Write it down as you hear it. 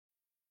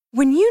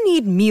When you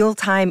need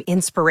mealtime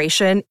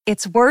inspiration,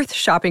 it's worth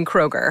shopping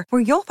Kroger,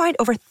 where you'll find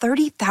over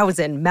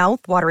 30,000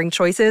 mouth-watering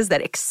choices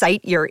that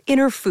excite your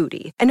inner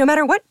foodie. And no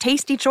matter what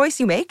tasty choice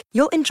you make,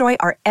 you'll enjoy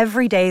our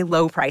everyday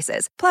low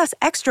prices, plus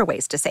extra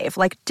ways to save,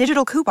 like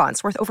digital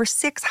coupons worth over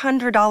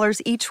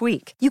 $600 each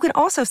week. You can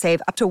also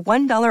save up to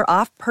 $1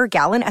 off per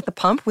gallon at the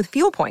pump with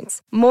fuel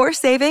points. More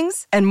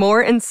savings and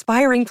more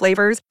inspiring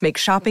flavors make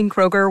shopping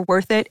Kroger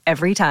worth it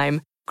every time.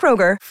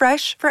 Kroger,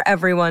 fresh for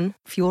everyone.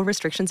 Fuel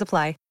restrictions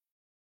apply.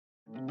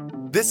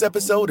 This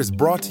episode is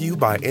brought to you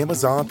by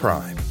Amazon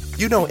Prime.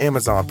 You know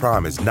Amazon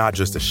Prime is not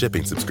just a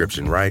shipping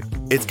subscription, right?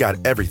 It's got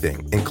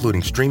everything,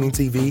 including streaming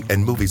TV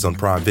and movies on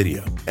Prime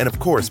Video. And of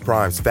course,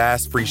 Prime's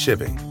fast, free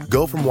shipping.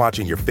 Go from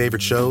watching your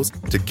favorite shows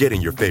to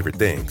getting your favorite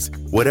things.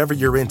 Whatever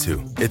you're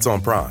into, it's on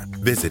Prime.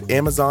 Visit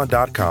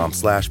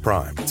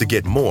Amazon.com/Prime to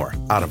get more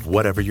out of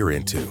whatever you're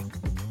into.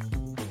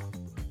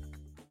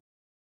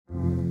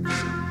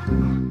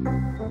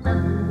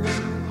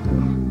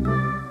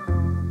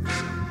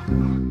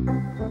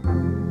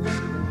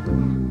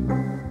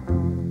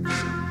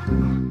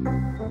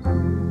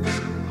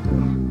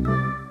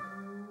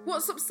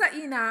 What's upset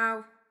you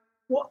now?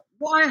 What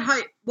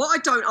I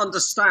don't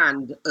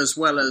understand, as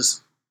well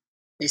as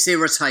it's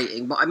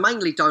irritating, but I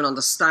mainly don't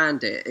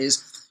understand it,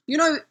 is you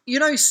know,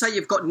 say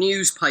you've got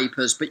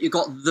newspapers, but you've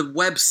got the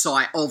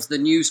website of the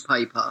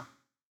newspaper.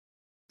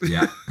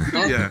 Yeah.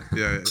 Yeah.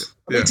 I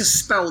need to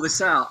spell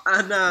this out.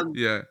 And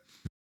Yeah.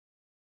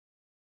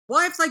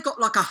 why have they got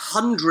like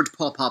 100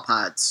 pop-up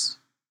ads?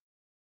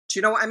 Do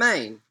you know what I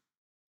mean?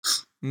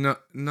 No.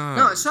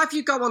 So if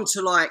you go onto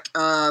like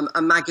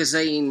a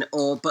magazine,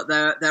 but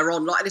they're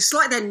on like, it's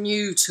like they're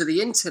new to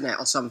the internet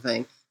or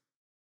something.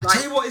 Like,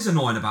 tell you what is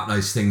annoying about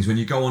those things when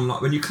you go on,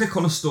 like when you click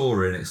on a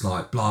story and it's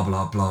like blah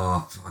blah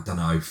blah. I don't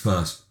know,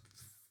 first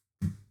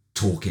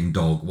talking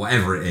dog,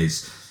 whatever it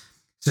is.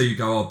 So you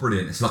go, oh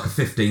brilliant! It's like a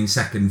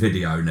 15-second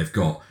video, and they've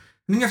got,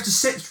 and then you have to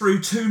sit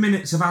through 2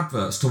 minutes of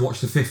adverts to watch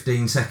the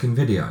 15-second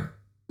video.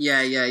 Yeah.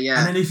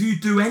 And then if you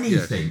do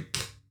anything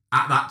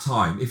at that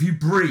time, if you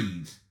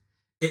breathe,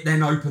 it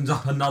then opens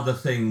up another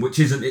thing, which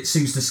isn't, it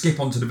seems to skip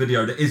onto the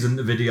video that isn't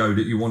the video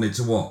that you wanted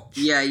to watch.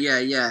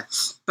 Yeah.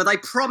 But they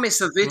promise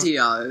a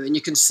video, and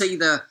you can see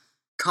the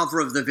cover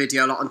of the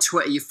video, like on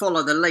Twitter. You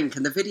follow the link,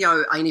 and the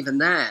video ain't even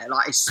there.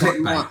 Like, it's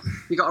like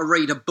you got to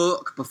read a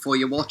book before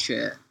you watch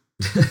it.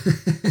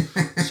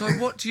 So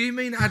what do you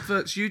mean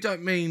adverts? You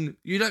don't mean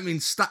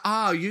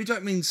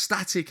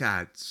static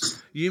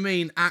ads. You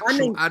mean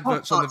actual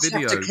adverts on the video.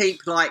 You have to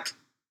keep like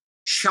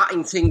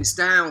shutting things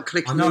down,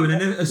 clicking. I know, and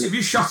then if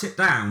you shut it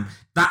down,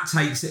 that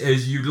takes it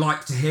as you'd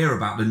like to hear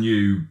about the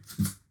new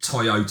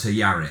Toyota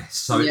Yaris.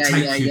 So it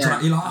takes you to,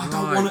 you're like, I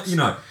don't want to, you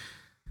know.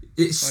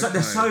 It's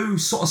they're so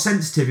sort of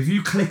sensitive. If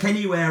you click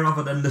anywhere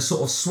other than the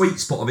sort of sweet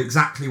spot of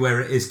exactly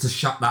where it is to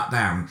shut that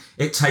down,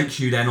 it takes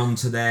you then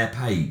onto their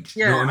page.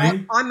 Yeah, you know what I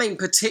mean? I mean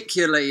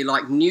particularly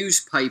like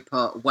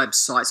newspaper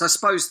websites. I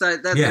suppose they're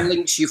the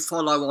links you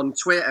follow on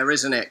Twitter,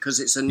 isn't it? Because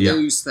it's a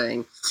news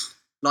thing,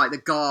 like The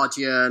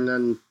Guardian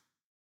and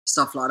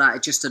stuff like that.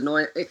 It just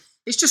annoys.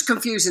 It's just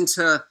confusing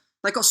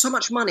they got so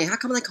much money. How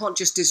come they can't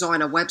just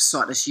design a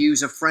website that's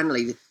user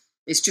friendly?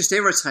 It's just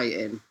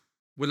irritating.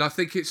 Well, I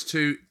think it's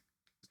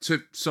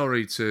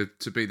sorry to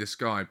be this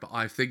guy, but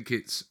I think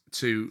it's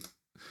to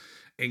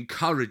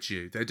encourage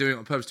you. They're doing it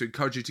on purpose to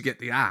encourage you to get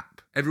the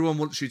app. Everyone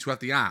wants you to have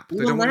the app.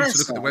 They don't want you to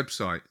look at the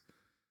website.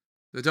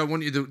 They don't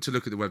want you to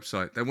look at the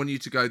website. They want you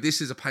to go,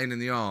 this is a pain in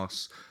the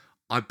arse.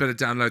 I better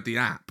download the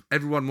app.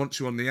 Everyone wants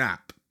you on the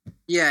app.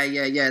 Yeah.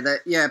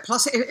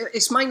 Plus,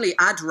 it's mainly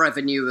ad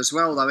revenue as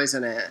well, though,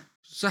 isn't it?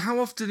 So how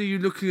often are you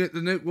looking at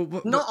the new...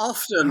 Not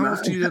often. How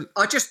often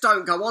I just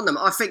don't go on them.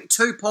 I think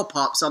 2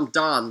 pop-ups, I'm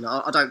done.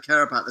 I don't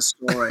care about the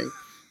story.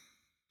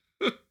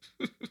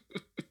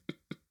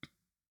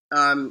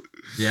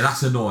 Yeah,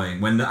 that's annoying.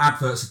 When the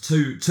adverts are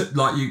too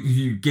like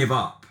you give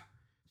up.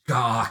 Oh,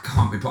 I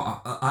can't be...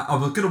 I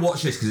was going to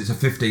watch this because it's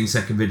a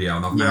 15-second video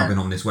and I've now been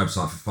on this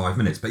website for 5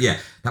 minutes. But yeah,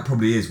 that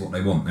probably is what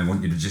they want. They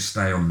want you to just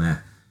stay on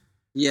there.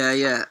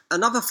 Yeah.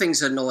 Another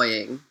thing's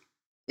annoying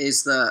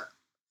is that,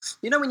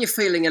 you know, when you're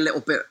feeling a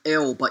little bit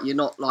ill, but you're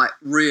not like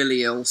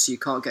really ill, so you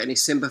can't get any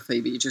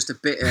sympathy, but you're just a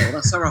bit ill.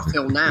 That's how I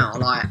feel now.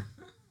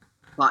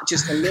 Like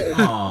just a little.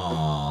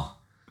 Aww.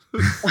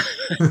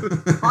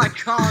 I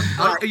can't.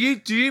 Like,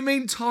 do you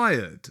mean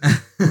tired?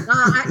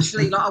 No,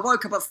 actually, like I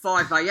woke up at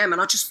 5 a.m.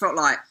 and I just felt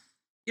like,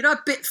 you know, a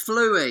bit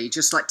fluey,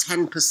 just like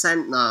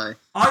 10% though.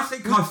 I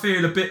think I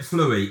feel a bit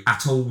fluey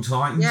at all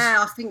times. Yeah,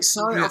 I think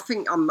so. Yeah. I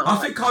think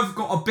I've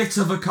got a bit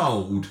of a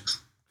cold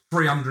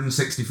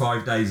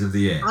 365 days of the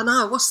year. I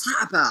know, what's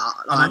that about?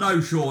 And I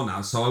know Sean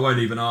has, so I won't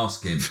even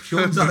ask him.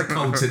 Sean's had a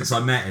cold since I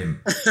met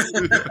him.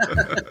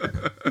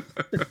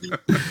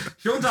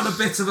 Sean's had a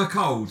bit of a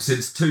cold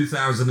since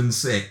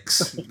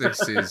 2006.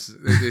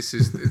 This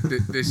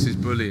is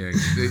bullying.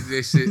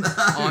 This is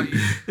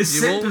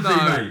It's you all sympathy,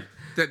 know mate.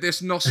 that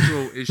this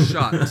nostril is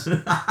shut.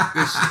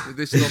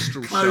 This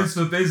nostril closed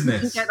shut. for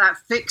business. You can get that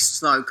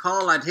fixed though.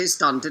 Carl had his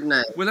done, didn't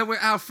he? Well,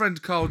 our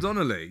friend Carl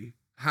Donnelly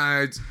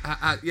had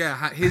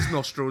his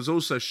nostrils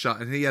also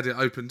shut and he had it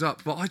opened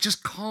up. But I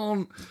just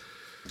can't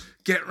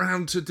get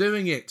round to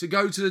doing it. To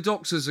go to the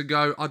doctors and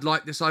go, I'd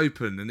like this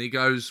open. And he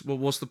goes, well,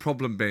 what's the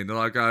problem been? And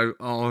I go,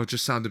 I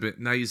just sound a bit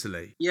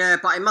nasally. Yeah,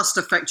 but it must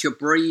affect your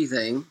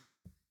breathing.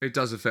 It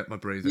does affect my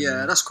breathing.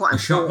 Yeah, that's quite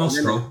important. A shut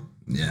nostril. Isn't it?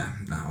 Yeah,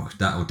 no,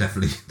 that'll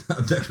definitely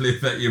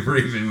affect your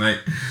breathing, mate.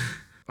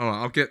 All right,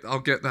 I'll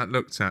get that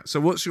looked at.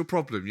 So, what's your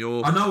problem?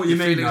 I know what you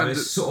mean. Though.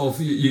 It's sort of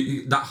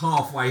that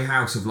halfway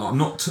house of like, I'm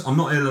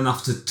not ill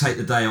enough to take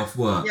the day off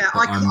work. Yeah,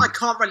 I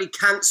can't really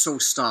cancel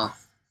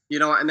stuff. You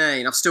know what I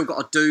mean? I've still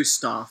got to do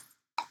stuff,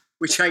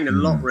 which ain't a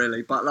lot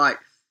really, but like.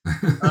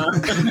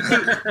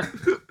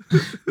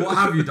 What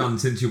have you done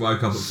since you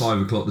woke up at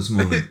 5 o'clock this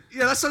morning?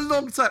 Yeah, that's a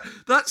long time.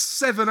 That's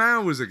 7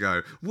 hours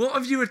ago. What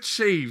have you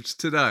achieved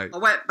today? I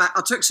went back.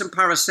 I took some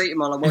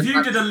paracetamol. If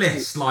you did a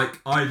list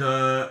like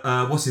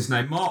either what's his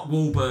name, Mark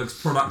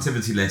Wahlberg's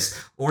productivity list,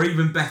 or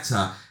even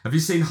better, have you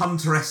seen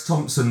Hunter S.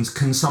 Thompson's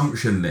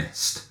consumption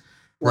list?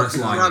 Where it's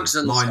like drugs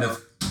and line stuff?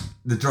 of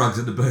the drugs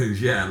and the booze,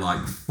 yeah,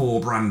 like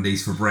 4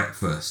 brandies for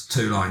breakfast,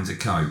 2 lines of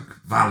Coke,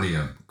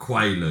 Valium,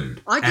 Quaalude,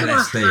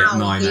 LSD at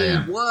 9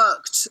 a.m. He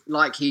worked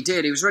like he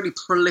did. He was a really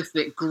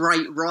prolific,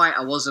 great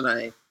writer,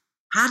 wasn't he?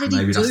 How did he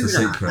do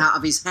that out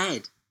of his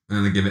head? I'm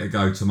going to give it a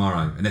go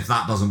tomorrow. And if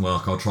that doesn't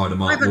work, I'll try the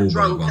Mark Wahlberg I haven't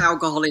drunk one.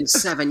 alcohol in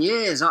 7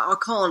 years. I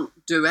can't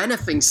do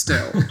anything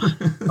still.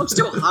 I'm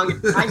still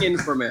hanging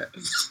from it.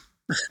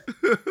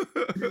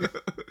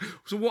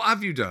 So what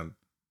have you done?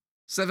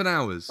 7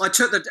 hours. I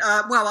took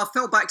I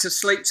fell back to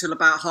sleep till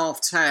about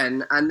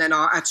 10:30, and then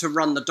I had to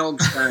run the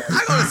dogs down.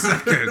 Hang on a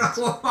second.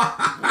 What?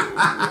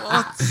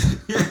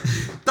 Yeah,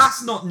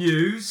 that's not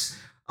news.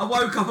 I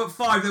woke up at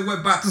 5 and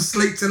went back to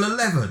sleep till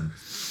 11.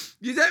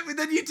 You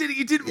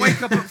didn't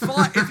wake up at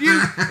 5. If you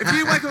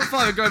wake up at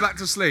 5 and go back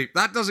to sleep,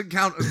 that doesn't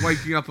count as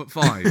waking up at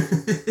 5.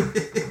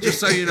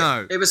 Just so you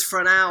know. It was for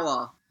an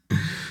hour.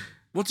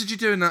 What did you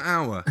do in that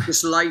hour?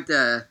 Just laid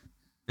there.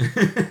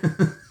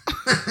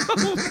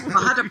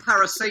 I had a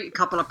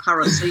couple of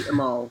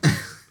paracetamol.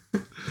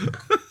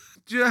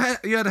 You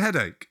had a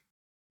headache?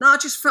 No, I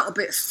just felt a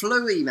bit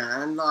fluey,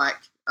 man. Like,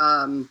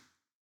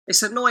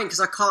 it's annoying because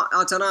I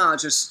don't know,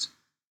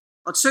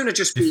 I'd sooner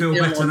just be ill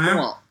or now?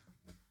 not.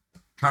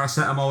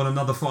 Paracetamol and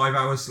another 5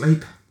 hours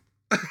sleep.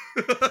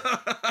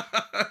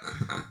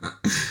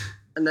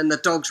 And then the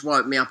dogs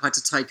woke me up. I had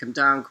to take them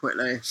down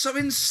quickly. So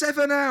in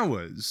 7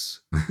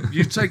 hours,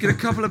 you've taken a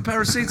couple of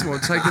paracetamol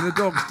and taken the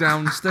dogs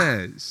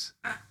downstairs.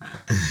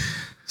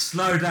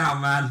 Slow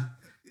down, man.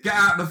 Get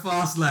out the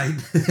fast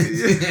lane.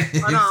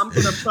 I know, I'm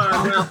going to burn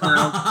out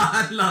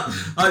now.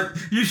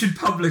 You should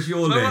publish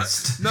your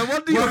list. No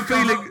wonder you're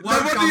feeling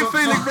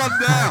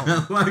run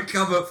down. Woke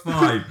up at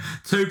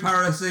 5, 2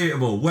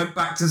 paracetamol, went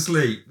back to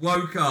sleep,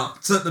 woke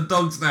up, took the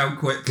dogs down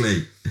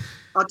quickly.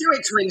 I do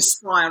it to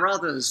inspire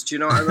others, do you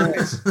know what I mean?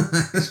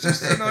 It's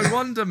just no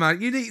wonder,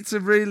 man. You need to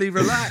really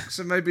relax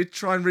and maybe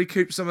try and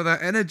recoup some of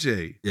that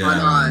energy. Yeah,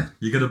 I know.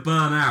 You're going to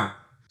burn out.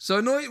 So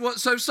annoying.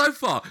 So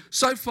far,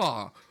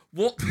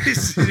 what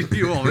pisses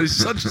you off is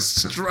such a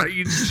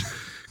strange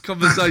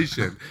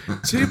conversation.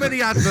 Too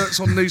many adverts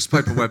on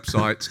newspaper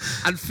websites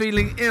and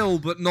feeling ill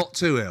but not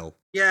too ill.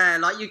 Yeah,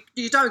 like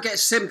you don't get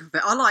sympathy.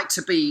 I like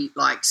to be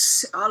like,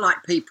 I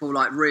like people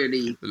like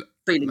really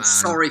feeling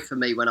sorry for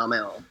me when I'm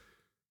ill.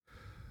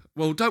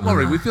 Well, don't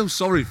worry, we feel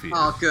sorry for you.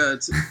 Oh,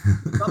 good.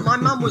 But my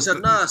mum was a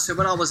nurse, so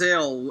when I was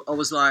ill, I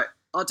was like,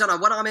 I don't know,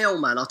 when I'm ill,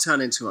 man, I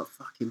turn into a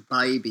fucking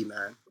baby,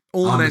 man.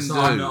 All men do.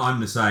 I'm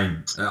the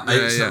same. It's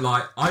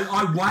like,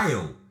 I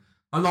wail.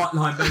 I like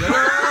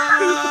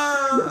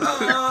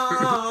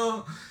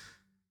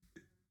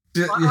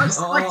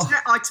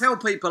I tell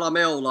people I'm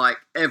ill, like,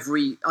 I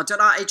don't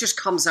know, it just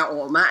comes out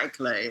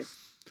automatically.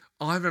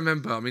 I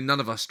remember, I mean,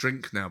 none of us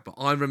drink now, but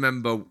I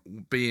remember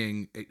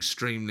being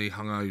extremely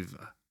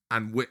hungover.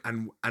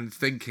 And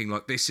thinking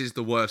like this is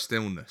the worst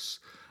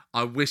illness.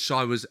 I wish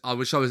I was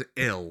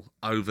ill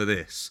over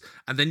this.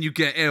 And then you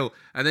get ill,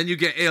 and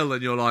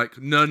you're like,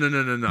 no.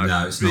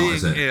 No, it's being not,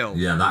 is it? Ill.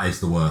 Yeah, that is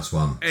the worst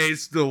one.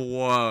 It's the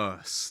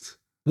worst.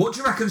 What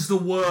do you reckon's the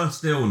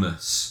worst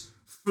illness?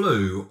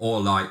 Flu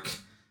or like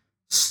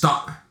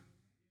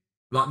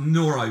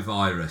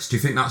norovirus? Do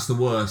you think that's the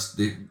worst?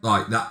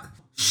 Like that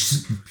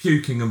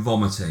puking and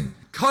vomiting?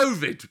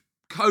 COVID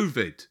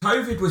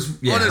was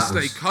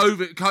honestly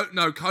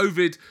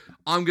COVID.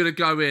 I'm gonna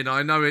go in.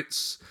 I know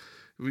it's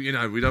we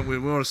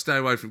want to stay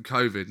away from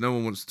COVID. No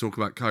one wants to talk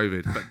about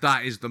COVID, but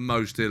that is the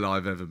most ill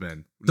I've ever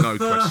been. No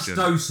question. The first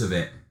dose of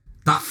it.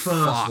 That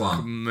first one.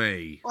 Fuck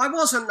me. I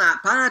wasn't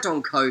that bad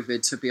on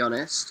COVID, to be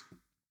honest.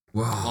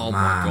 Whoa,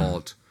 my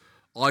God,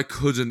 I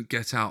couldn't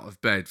get out of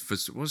bed for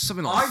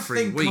something like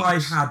 3 weeks. I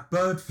think I had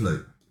bird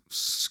flu.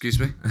 Excuse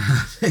me?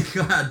 I think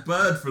I had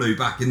bird flu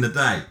back in the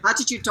day. How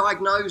did you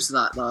diagnose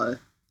that, though?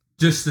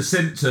 Just the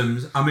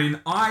symptoms. I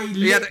mean,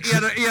 He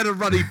had a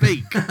runny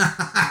beak. Well,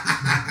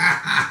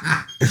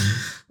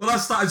 I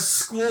started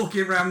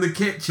squawking around the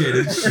kitchen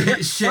and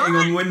shitting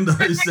on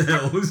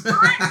windowsills.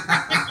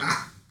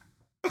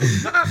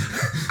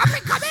 I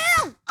think I'm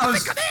ill! I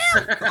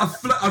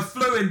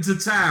flew into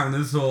town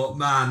and thought,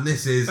 man,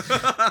 this is...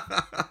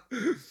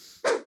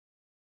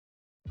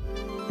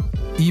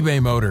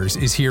 eBay Motors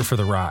is here for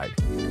the ride.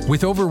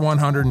 With over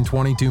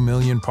 122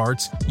 million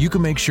parts, you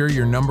can make sure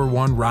your number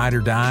one ride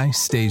or die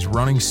stays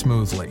running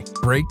smoothly.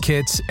 Brake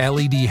kits,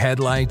 LED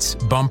headlights,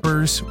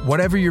 bumpers,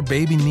 whatever your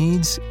baby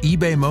needs,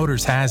 eBay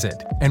Motors has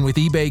it. And with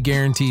eBay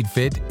Guaranteed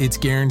Fit, it's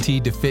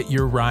guaranteed to fit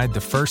your ride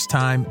the first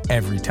time,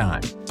 every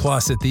time.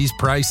 Plus, at these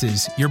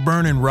prices, you're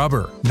burning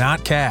rubber,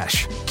 not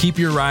cash. Keep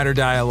your ride or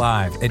die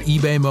alive at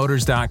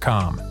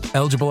ebaymotors.com.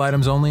 Eligible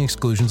items only.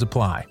 Exclusions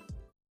apply.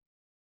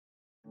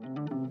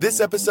 This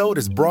episode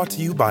is brought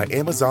to you by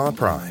Amazon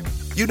Prime.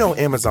 You know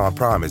Amazon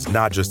Prime is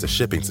not just a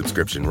shipping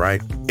subscription,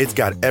 right? It's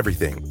got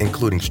everything,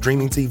 including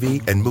streaming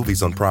TV and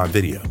movies on Prime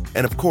Video.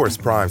 And of course,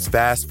 Prime's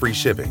fast, free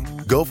shipping.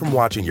 Go from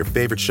watching your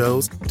favorite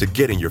shows to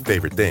getting your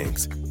favorite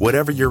things.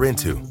 Whatever you're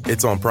into,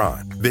 it's on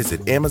Prime.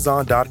 Visit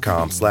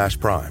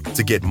amazon.com/Prime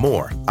to get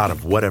more out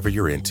of whatever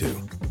you're into.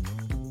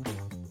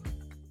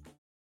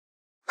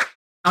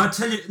 I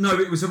tell you, no,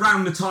 it was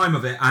around the time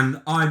of it,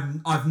 and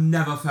I've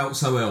never felt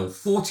so ill.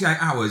 48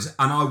 hours,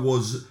 and I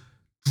was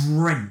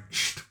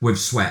drenched with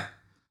sweat.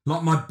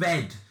 Like my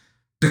bed,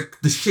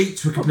 the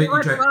sheets were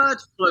completely drenched. Why bird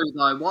flu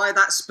though? Why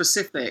that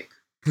specific?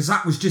 Because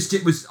that was just,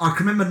 I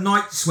can remember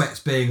night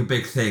sweats being a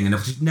big thing, and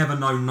I've just never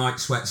known night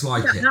sweats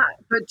like it.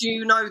 But do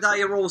you know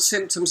they are all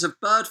symptoms of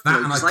bird flu?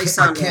 That, and I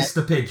kissed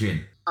the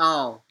pigeon.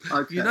 Oh,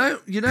 okay.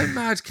 You know,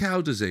 mad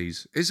cow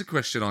disease is a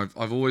question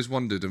I've always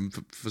wondered and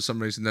for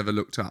some reason never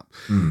looked up.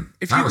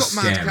 If you got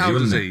mad cow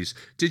disease,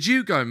 did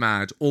you go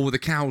mad or were the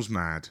cows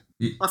mad?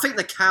 I think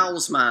the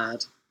cow's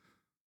mad.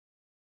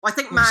 I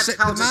think mad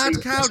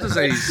cow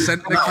disease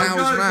sent the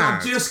cows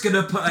mad. I'm just going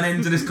to put an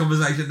end to this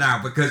conversation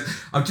now because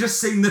I've just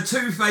seen the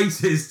two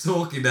faces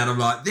talking there. I'm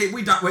like,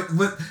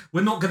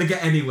 we're not going to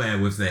get anywhere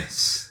with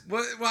this.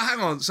 Well, hang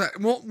on. So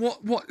what?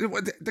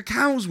 The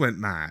cows went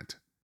mad.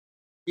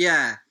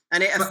 Yeah,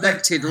 and it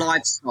affected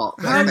livestock.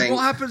 What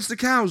happens to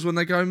cows when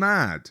they go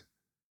mad?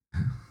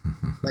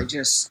 They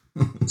just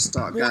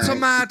start going. What's a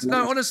mad?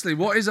 No, honestly,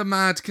 what is a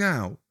mad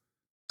cow?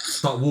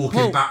 Start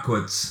walking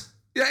backwards.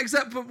 Yeah,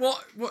 exactly. But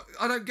what?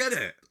 I don't get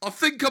it. I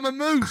think I'm a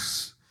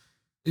moose.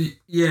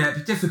 Yeah,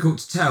 it'd be difficult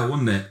to tell,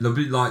 wouldn't it? It'll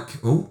be like,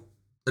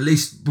 at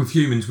least with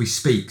humans we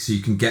speak, so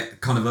you can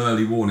get kind of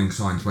early warning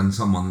signs when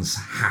someone's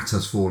hat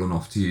has fallen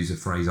off, to use a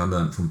phrase I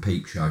learnt from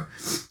Peep Show.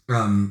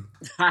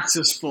 Hat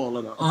has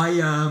fallen off.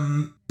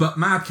 But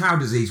mad cow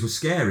disease was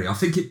scary. I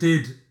think it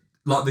did,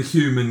 like the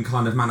human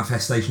kind of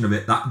manifestation of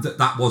it.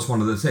 That was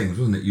one of the things,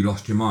 wasn't it? You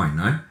lost your mind,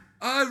 no?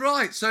 Oh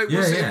right, so it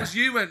was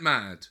you went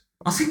mad.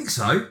 I think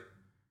so.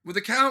 Well,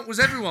 the cow was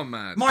everyone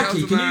mad.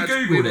 Mikey, can you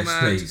Google this,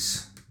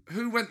 please?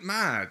 Who went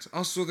mad?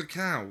 I saw the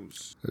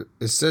cows.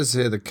 It says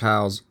here the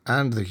cows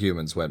and the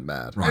humans went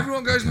mad. Right.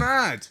 Everyone goes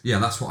mad. Yeah,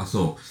 that's what I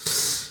thought.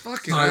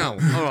 Fucking hell!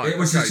 All right, it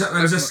was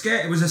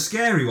a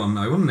scary one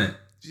though, wasn't it?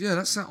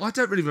 Yeah, I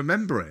don't really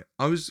remember it.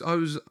 I was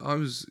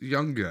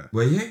younger.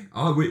 Were you?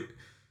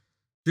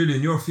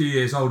 Julian, you're a few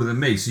years older than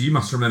me, so you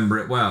must remember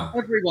it well.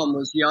 Everyone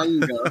was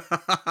younger.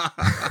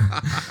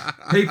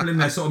 People in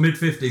their sort of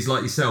mid-50s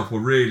like yourself were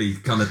really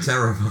kind of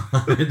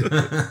terrified.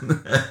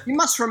 You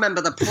must remember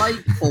the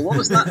plague, Paul. What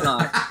was that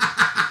like?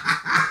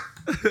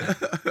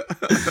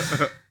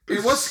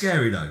 It was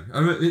scary though.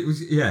 It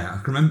was,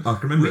 I can remember.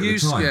 Were at the you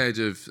time. scared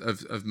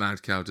of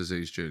mad cow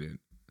disease, Julian?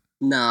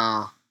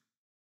 Nah.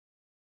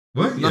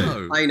 Weren't you?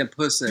 No. I ain't a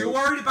pussy. You were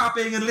worried about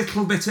being a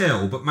little bit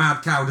ill, but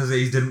mad cow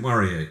disease didn't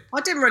worry you?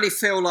 I didn't really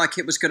feel like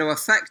it was going to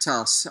affect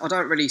us. I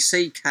don't really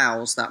see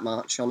cows that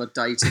much on a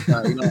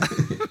day-to-day.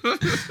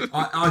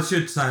 I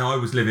should say I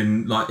was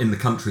living like in the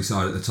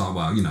countryside at the time.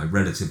 Well,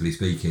 relatively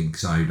speaking,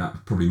 so that's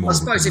probably more. I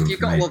suppose if you've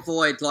got to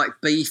avoid like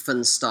beef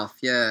and stuff,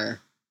 yeah.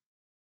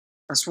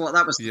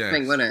 That was the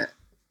thing, wasn't it?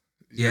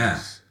 Yeah.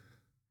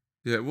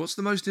 Yeah. What's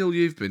the most ill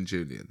you've been,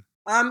 Julian?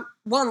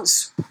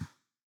 Once.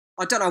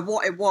 I don't know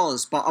what it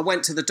was, but I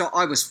went to the doctor.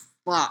 I was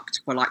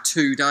fucked for like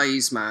 2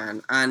 days,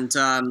 man. And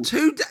 2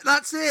 days?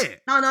 That's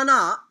it?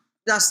 No.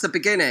 That's the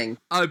beginning.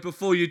 Oh,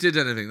 before you did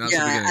anything. That's the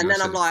beginning. And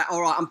then I'm like,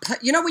 all right.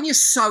 when you're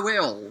so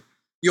ill,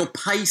 you're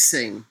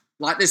pacing.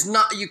 Like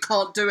you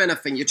can't do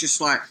anything. You're just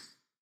like,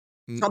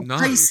 I'm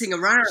pacing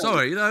around.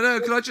 Sorry,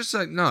 no. Can I just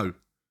say no?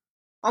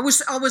 I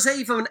was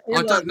even ill.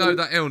 I don't know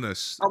that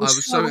illness. I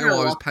was so ill.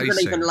 I was pacing. I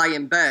couldn't even lay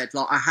in bed.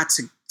 Like I had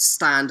to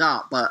stand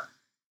up, but.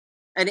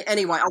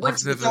 Anyway, I went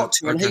to the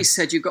doctor and he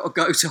said you've got to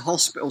go to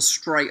hospital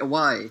straight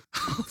away.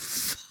 Oh,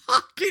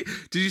 fuck it.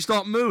 Did you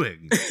start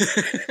mooing?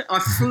 I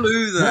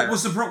flew there. What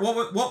was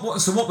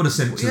the what were the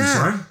symptoms?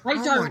 Yeah. Sorry,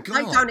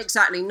 they don't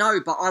exactly know,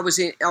 but I was.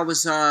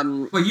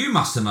 Well, you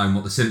must have known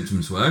what the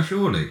symptoms were,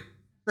 surely.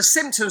 The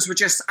symptoms were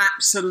just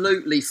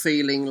absolutely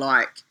feeling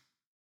like,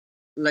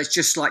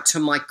 just like to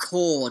my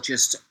core,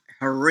 just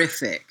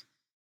horrific.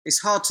 It's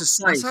hard to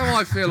say. That's how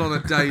I feel on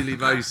a daily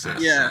basis.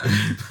 Yeah.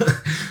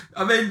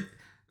 I mean.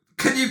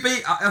 Can you be?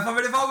 If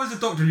I was a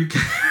doctor, you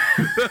can.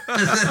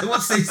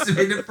 What seems to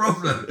be the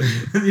problem?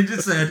 And you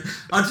just said,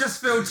 I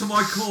just feel to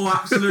my core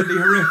absolutely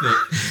horrific.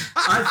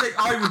 I think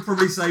I would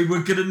probably say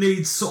we're going to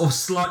need sort of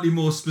slightly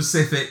more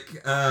specific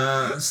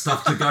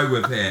stuff to go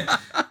with here.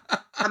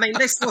 I mean,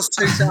 this was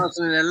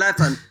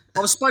 2011. I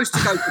was supposed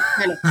to go to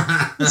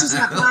Tenerife. This is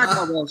how bad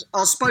I was. I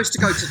was supposed to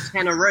go to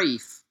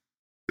Tenerife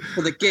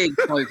for the gig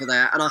over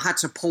there, and I had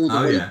to pull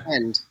the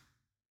weekend.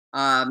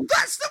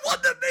 That's the one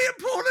that me and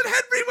Paul and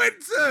Henry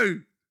went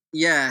to.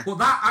 Yeah. Well,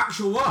 that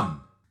actual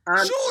one.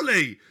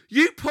 Surely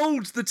you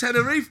pulled the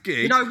Tenerife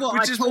gig. You know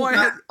what?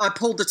 I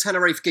pulled the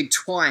Tenerife gig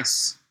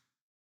twice.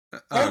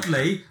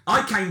 Oddly,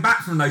 I came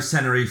back from those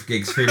Tenerife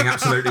gigs feeling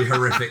absolutely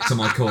horrific to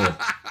my core.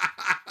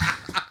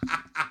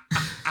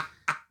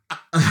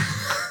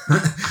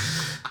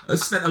 I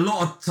spent a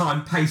lot of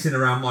time pacing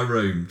around my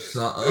room.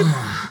 But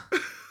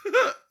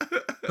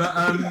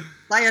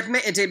they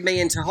admitted me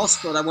into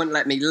hospital. They wouldn't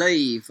let me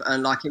leave,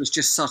 and it was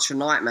just such a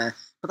nightmare.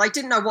 But they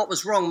didn't know what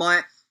was wrong.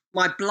 My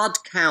blood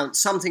count,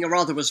 something or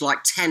other, was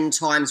 10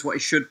 times what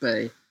it should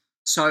be.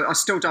 So I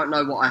still don't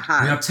know what I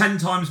had. You have 10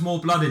 times more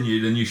blood in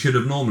you than you should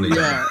have normally.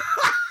 Yeah.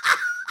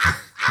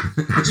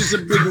 Which is a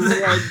big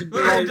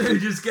right. You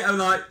just get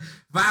a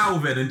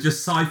valve in and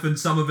just siphon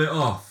some of it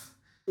off.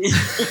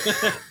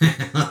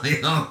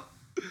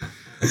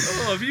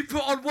 Oh, have you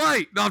put on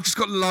weight? No, I've just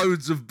got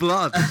loads of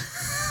blood.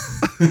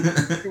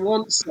 You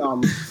want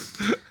some?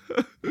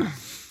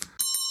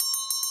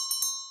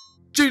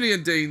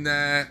 Julian Deane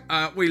there.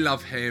 We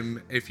love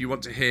him. If you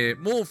want to hear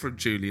more from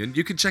Julian,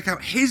 you can check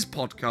out his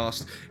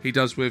podcast he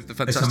does with the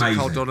fantastic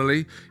Carl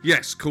Donnelly.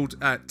 Yes, called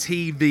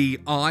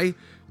TVI.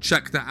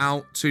 Check that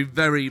out. Two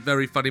very,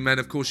 very funny men.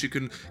 Of course, you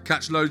can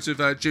catch loads of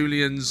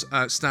Julian's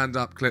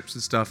stand-up clips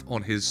and stuff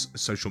on his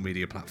social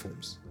media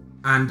platforms.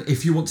 And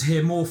if you want to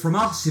hear more from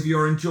us, if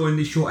you're enjoying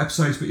these short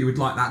episodes but you would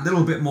like that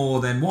little bit more,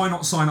 then why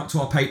not sign up to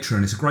our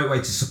Patreon? It's a great way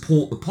to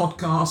support the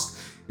podcast.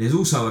 It is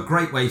also a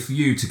great way for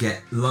you to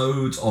get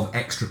loads of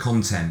extra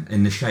content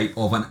in the shape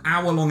of an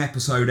hour-long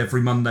episode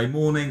every Monday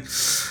morning.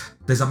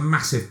 There's a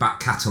massive back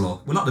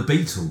catalogue. We're like the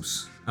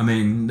Beatles. I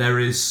mean, there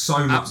is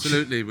so much...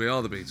 Absolutely, we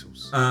are the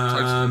Beatles.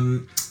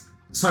 Totally.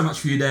 So much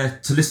for you there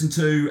to listen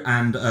to,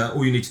 and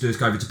all you need to do is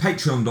go over to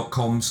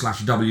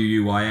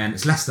patreon.com/WUIN.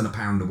 It's less than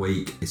 £1 a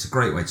week. It's a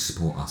great way to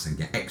support us and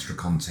get extra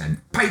content.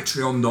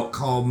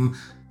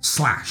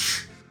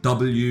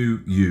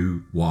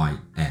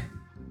 Patreon.com/WUIN.